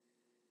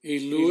A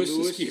Louis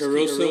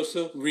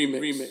Esquijarosa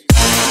remix.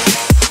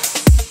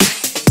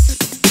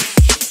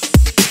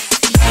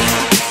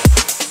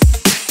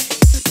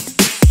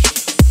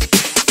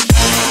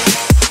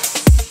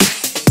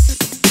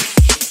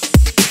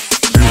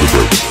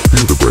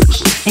 Feel the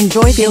breaks.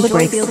 Enjoy Feel the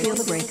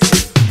Breaks.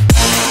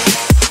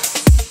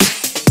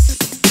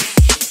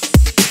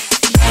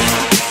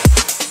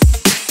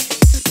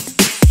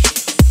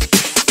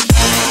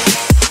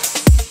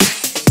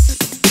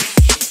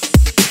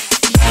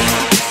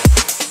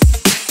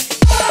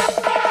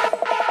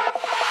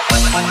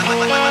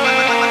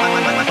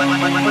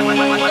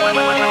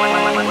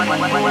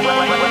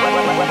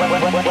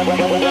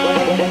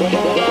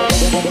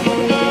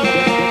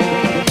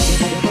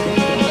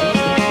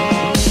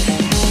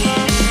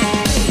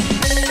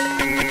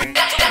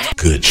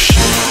 Good shit.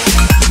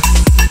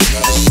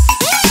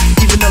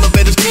 Even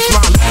elevators keep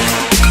smiling.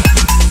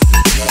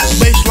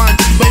 Baseline,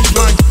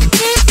 baseline.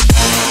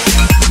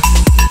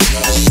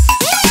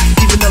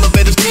 Even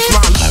elevators keep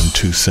smiling. I'm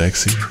too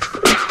sexy.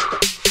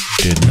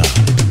 Did not.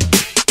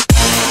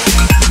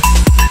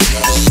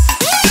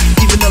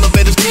 Even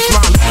elevators keep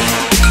smiling.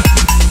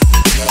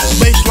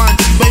 Baseline,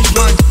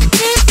 baseline.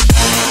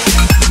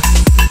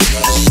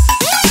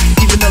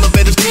 Even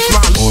elevators keep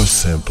smiling. Or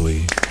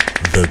simply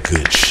the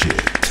good shit.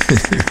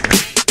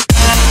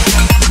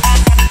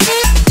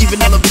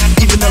 Even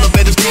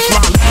elevators keep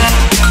smiling.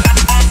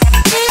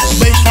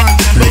 Baseline,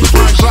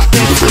 baseline, rock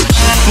dance.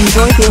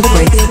 Enjoy Feel the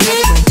Breaks.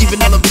 Even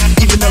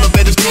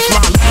elevators keep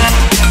smiling.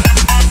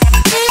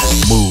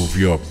 Move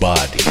your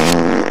body.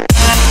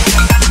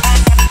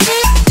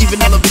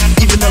 Even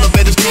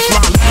elevators keep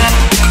smiling.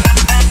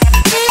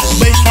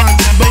 Baseline,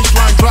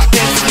 baseline, rock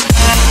dance.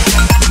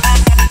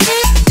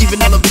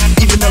 Even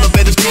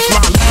elevators keep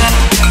smiling.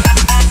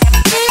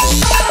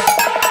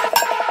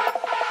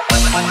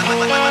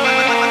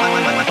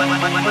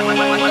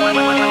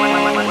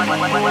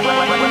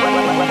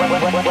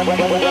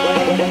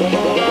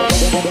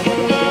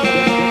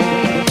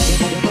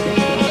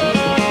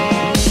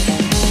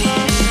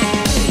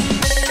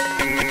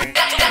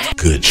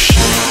 Good shit.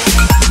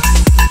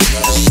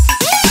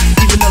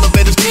 Even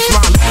elevators keep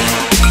smiling.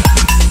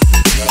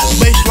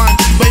 Baseline,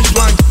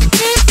 baseline.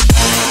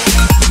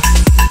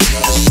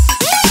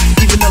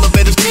 Even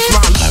elevators keep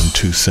smiling. I'm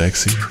too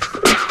sexy.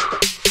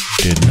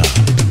 Did not.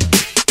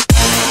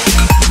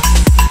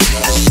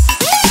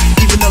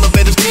 Even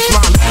elevators keep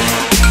smiling.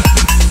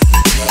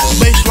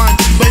 Baseline,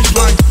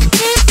 baseline.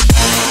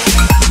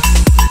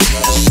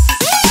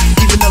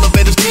 Even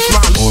elevators keep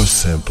smiling. Or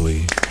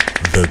simply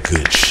the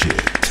good shit.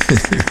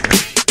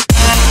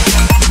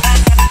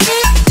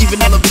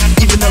 Even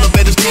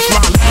elevators keep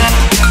smiling.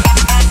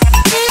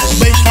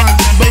 Baseline,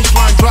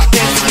 baseline, rock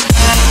dance.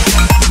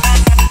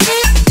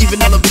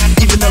 Even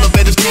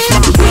elevators keep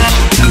smiling.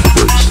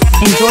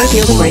 Enjoy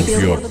Feel the Breaks.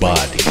 Move your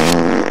body.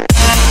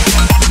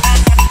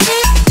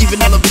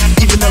 Even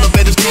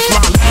elevators keep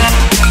smiling.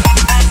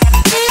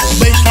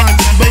 Baseline,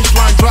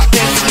 baseline, rock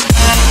dance.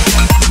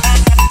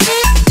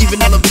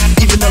 Even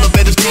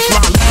elevators keep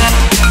smiling.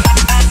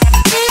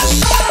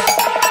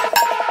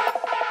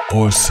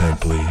 Or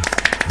simply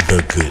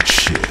the good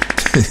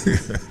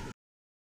shit.